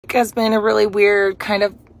It has been a really weird, kind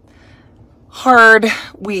of hard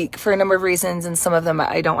week for a number of reasons, and some of them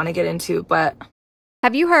I don't want to get into, but...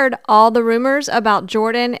 Have you heard all the rumors about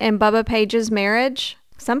Jordan and Bubba Page's marriage?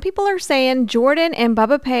 Some people are saying Jordan and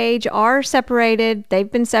Bubba Page are separated.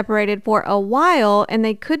 They've been separated for a while and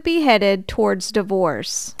they could be headed towards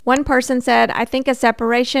divorce. One person said, "I think a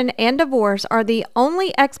separation and divorce are the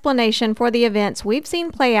only explanation for the events we've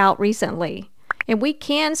seen play out recently. And we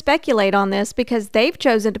can speculate on this because they've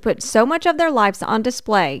chosen to put so much of their lives on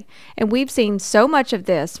display, and we've seen so much of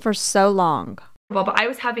this for so long." But I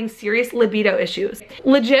was having serious libido issues.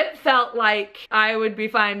 Legit felt like I would be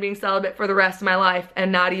fine being celibate for the rest of my life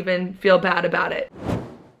and not even feel bad about it.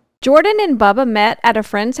 Jordan and Bubba met at a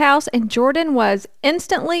friend's house, and Jordan was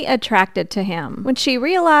instantly attracted to him. When she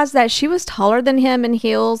realized that she was taller than him in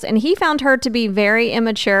heels and he found her to be very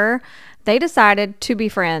immature, they decided to be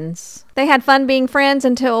friends. They had fun being friends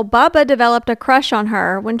until Bubba developed a crush on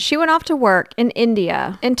her when she went off to work in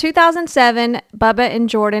India. In 2007, Bubba and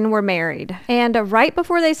Jordan were married. And right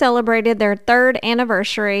before they celebrated their 3rd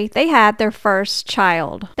anniversary, they had their first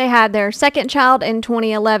child. They had their 2nd child in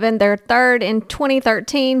 2011, their 3rd in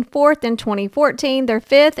 2013, 4th in 2014, their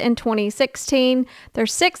 5th in 2016, their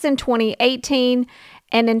 6th in 2018,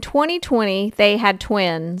 and in 2020, they had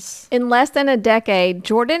twins. In less than a decade,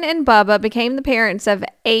 Jordan and Bubba became the parents of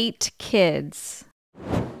 8 kids.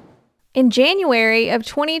 In January of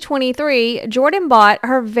 2023, Jordan bought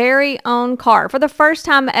her very own car for the first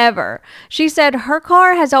time ever. She said her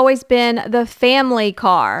car has always been the family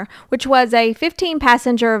car, which was a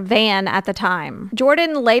 15-passenger van at the time.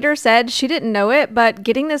 Jordan later said she didn't know it, but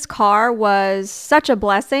getting this car was such a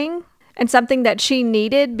blessing and something that she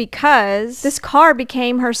needed because this car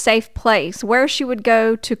became her safe place where she would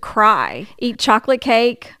go to cry, eat chocolate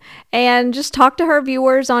cake, and just talk to her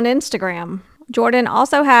viewers on Instagram. Jordan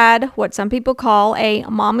also had what some people call a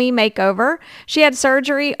mommy makeover. She had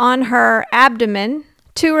surgery on her abdomen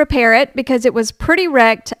to repair it because it was pretty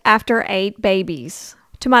wrecked after 8 babies.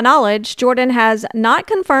 To my knowledge, Jordan has not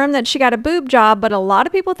confirmed that she got a boob job, but a lot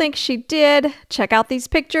of people think she did. Check out these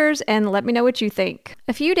pictures and let me know what you think.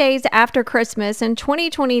 A few days after Christmas in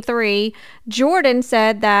 2023, Jordan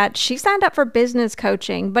said that she signed up for business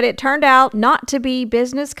coaching, but it turned out not to be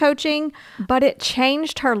business coaching, but it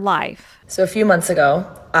changed her life. So a few months ago,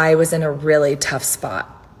 I was in a really tough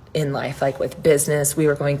spot in life, like with business. We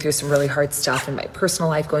were going through some really hard stuff in my personal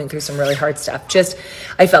life, going through some really hard stuff.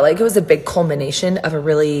 I felt like it was a big culmination of a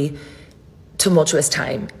really tumultuous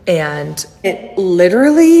time. And it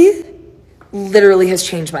literally has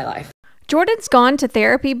changed my life. Jordan's gone to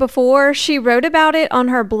therapy before. She wrote about it on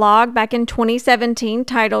her blog back in 2017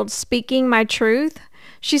 titled "Speaking My Truth."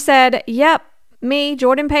 She said, "Yep, me,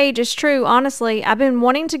 Jordan Page, is true. Honestly, I've been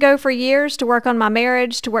wanting to go for years to work on my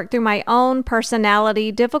marriage, to work through my own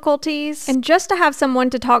personality difficulties, and just to have someone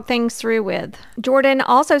to talk things through with." Jordan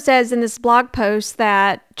also says in this blog post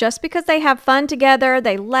that just because they have fun together,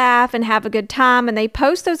 they laugh and have a good time, and they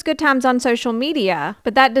post those good times on social media,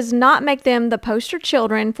 but that does not make them the poster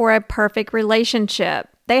children for a perfect relationship.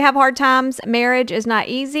 They have hard times, marriage is not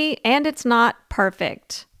easy, and it's not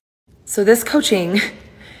perfect. So this coaching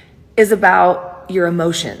is about your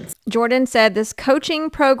emotions. Jordan said this coaching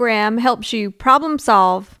program helps you problem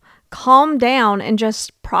solve, calm down, and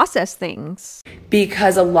just process things.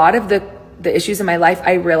 Because a lot of the issues in my life,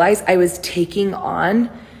 I realized I was taking on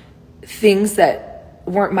things that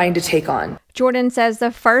weren't mine to take on. Jordan says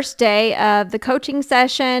the first day of the coaching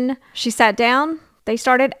session, she sat down, they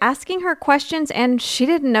started asking her questions, and she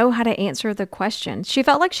didn't know how to answer the questions. She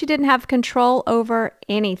felt like she didn't have control over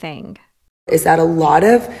anything. Is that a lot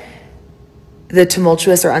of the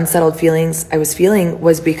tumultuous or unsettled feelings I was feeling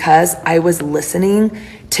was because I was listening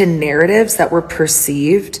to narratives that were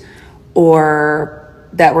perceived or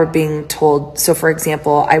that were being told. So for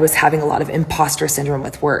example, I was having a lot of imposter syndrome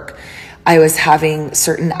with work. I was having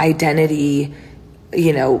certain identity,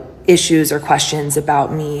 issues or questions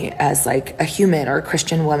about me as like a human or a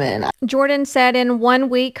Christian woman. Jordan said in 1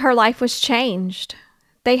 week, her life was changed.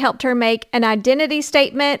 They helped her make an identity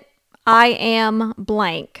statement. I am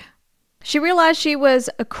blank. She realized she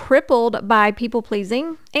was crippled by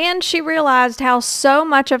people-pleasing, and she realized how so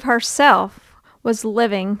much of herself was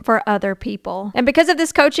living for other people. And because of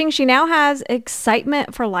this coaching, she now has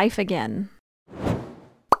excitement for life again.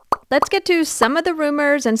 Let's get to some of the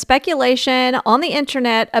rumors and speculation on the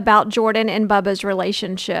internet about Jordan and Bubba's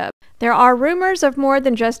relationship. There are rumors of more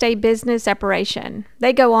than just a business separation.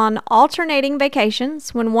 They go on alternating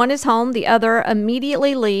vacations. When one is home, the other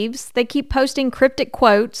immediately leaves. They keep posting cryptic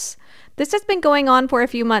quotes. This has been going on for a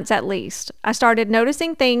few months at least. I started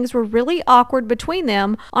noticing things were really awkward between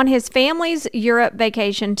them on his family's Europe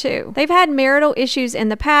vacation too. They've had marital issues in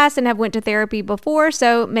the past and have went to therapy before,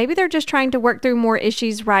 so maybe they're just trying to work through more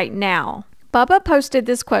issues right now. Bubba posted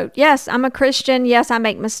this quote, "Yes, I'm a Christian. Yes, I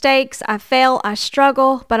make mistakes. I fail. I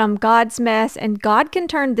struggle, but I'm God's mess, and God can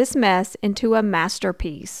turn this mess into a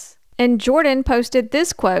masterpiece." And Jordan posted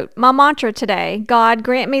this quote, "My mantra today, God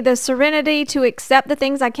grant me the serenity to accept the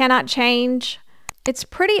things I cannot change." It's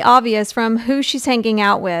pretty obvious from who she's hanging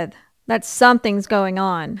out with that something's going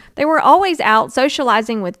on. They were always out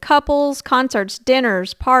socializing with couples, concerts,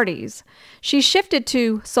 dinners, parties. She shifted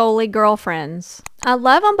to solely girlfriends. I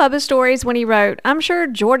love on Bubba's stories when he wrote, "I'm sure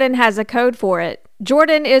Jordan has a code for it.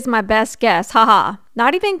 Jordan is my best guess, haha.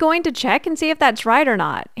 Not even going to check and see if that's right or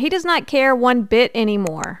not. He does not care one bit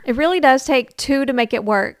anymore." It really does take two to make it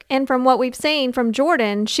work. And from what we've seen from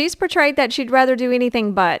Jordan, she's portrayed that she'd rather do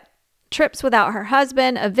anything but. Trips without her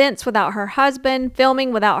husband, events without her husband,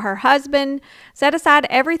 filming without her husband, set aside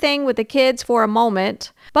everything with the kids for a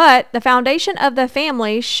moment. But the foundation of the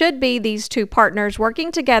family should be these two partners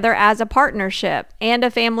working together as a partnership and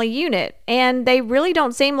a family unit. And they really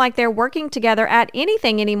don't seem like they're working together at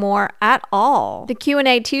anything anymore at all. The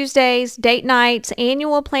Q&A Tuesdays, date nights,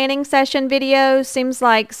 annual planning session videos seems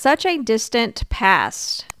like such a distant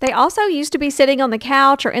past. They also used to be sitting on the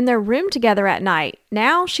couch or in their room together at night.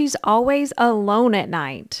 Now she's always alone at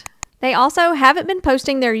night. They also haven't been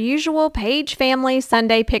posting their usual Page Family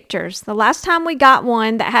Sunday pictures. The last time we got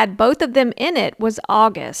one that had both of them in it was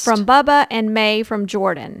August from Bubba and May from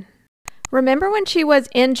Jordan. Remember when she was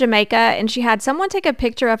in Jamaica and she had someone take a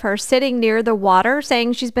picture of her sitting near the water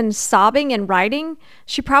saying she's been sobbing and writing?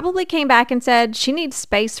 She probably came back and said she needs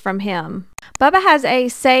space from him. Bubba has a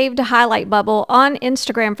saved highlight bubble on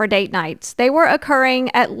Instagram for date nights. They were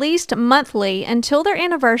occurring at least monthly until their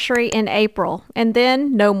anniversary in April, and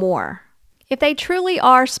then no more. If they truly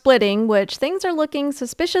are splitting, which things are looking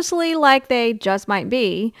suspiciously like they just might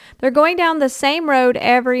be, they're going down the same road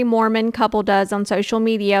every Mormon couple does on social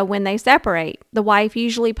media when they separate. The wife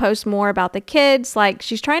usually posts more about the kids, like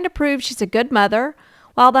she's trying to prove she's a good mother,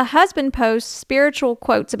 while the husband posts spiritual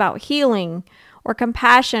quotes about healing or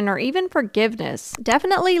compassion or even forgiveness.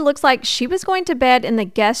 Definitely looks like she was going to bed in the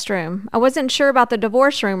guest room. I wasn't sure about the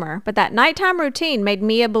divorce rumor, but that nighttime routine made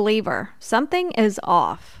me a believer. Something is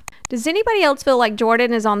off. Does anybody else feel like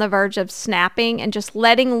Jordan is on the verge of snapping and just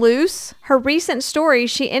letting loose? Her recent story,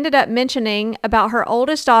 she ended up mentioning about her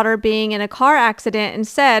oldest daughter being in a car accident and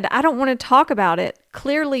said, "I don't want to talk about it."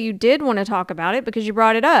 Clearly you did want to talk about it because you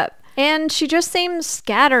brought it up. And she just seems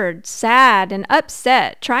scattered, sad, and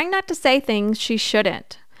upset, trying not to say things she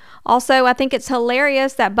shouldn't. Also, I think it's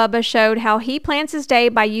hilarious that Bubba showed how he plans his day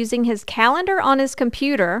by using his calendar on his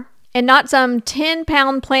computer and not some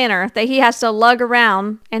 10-pound planner that he has to lug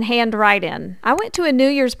around and hand write in. I went to a New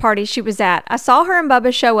Year's party she was at. I saw her and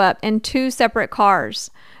Bubba show up in two separate cars.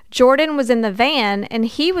 Jordan was in the van and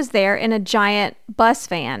he was there in a giant bus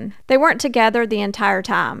van. They weren't together the entire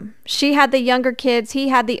time. She had the younger kids, he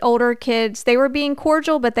had the older kids. They were being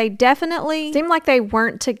cordial, but they definitely seemed like they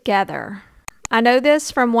weren't together. I know this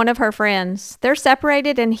from one of her friends. They're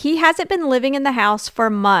separated and he hasn't been living in the house for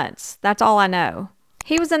months. That's all I know.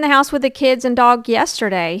 He was in the house with the kids and dog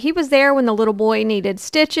yesterday. He was there when the little boy needed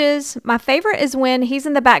stitches. My favorite is when he's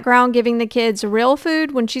in the background giving the kids real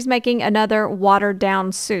food when she's making another watered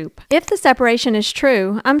down soup. If the separation is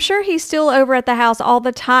true, I'm sure he's still over at the house all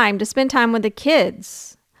the time to spend time with the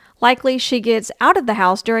kids. Likely she gets out of the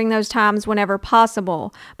house during those times whenever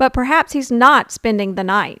possible, but perhaps he's not spending the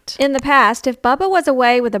night. In the past, if Bubba was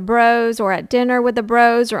away with the bros or at dinner with the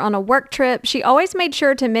bros or on a work trip, she always made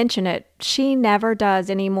sure to mention it. She never does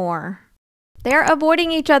anymore. They're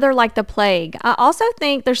avoiding each other like the plague. I also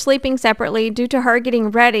think they're sleeping separately due to her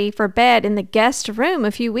getting ready for bed in the guest room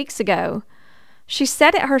a few weeks ago. She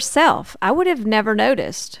said it herself. I would have never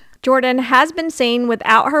noticed. Jordan has been seen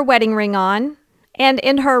without her wedding ring on. And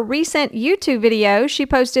in her recent YouTube video, she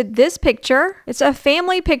posted this picture. It's a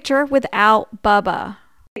family picture without Bubba.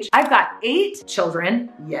 I've got 8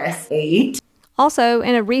 children. Yes, 8. Also,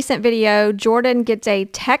 in a recent video, Jordan gets a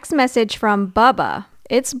text message from Bubba.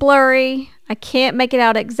 It's blurry. I can't make it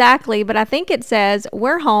out exactly, but I think it says,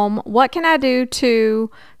 "We're home. What can I do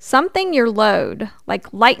to something your load?"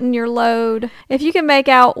 Like lighten your load. If you can make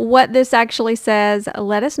out what this actually says,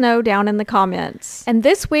 let us know down in the comments. And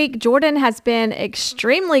this week, Jordan has been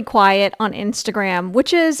extremely quiet on Instagram,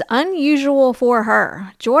 which is unusual for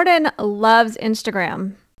her. Jordan loves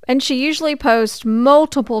Instagram. And she usually posts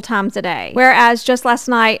multiple times a day. Whereas just last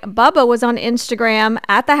night, Bubba was on Instagram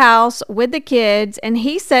at the house with the kids, and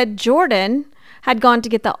he said Jordan had gone to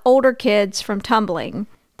get the older kids from tumbling.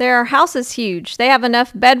 Their house is huge. They have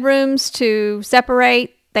enough bedrooms to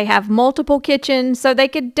separate. They have multiple kitchens, so they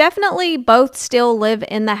could definitely both still live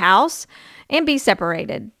in the house and be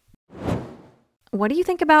separated. What do you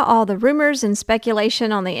think about all the rumors and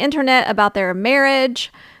speculation on the internet about their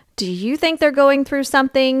marriage? Do you think they're going through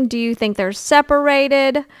something? Do you think they're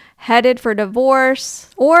separated, headed for divorce?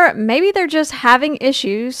 Or maybe they're just having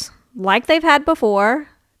issues like they've had before.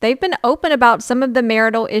 They've been open about some of the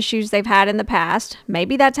marital issues they've had in the past.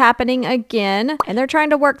 Maybe that's happening again, and they're trying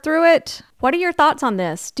to work through it. What are your thoughts on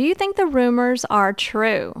this? Do you think the rumors are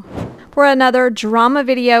true? For another drama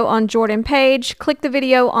video on Jordan Page, click the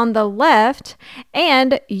video on the left,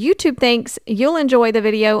 and YouTube thinks you'll enjoy the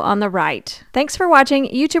video on the right. Thanks for watching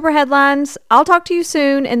YouTuber Headlines. I'll talk to you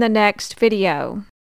soon in the next video.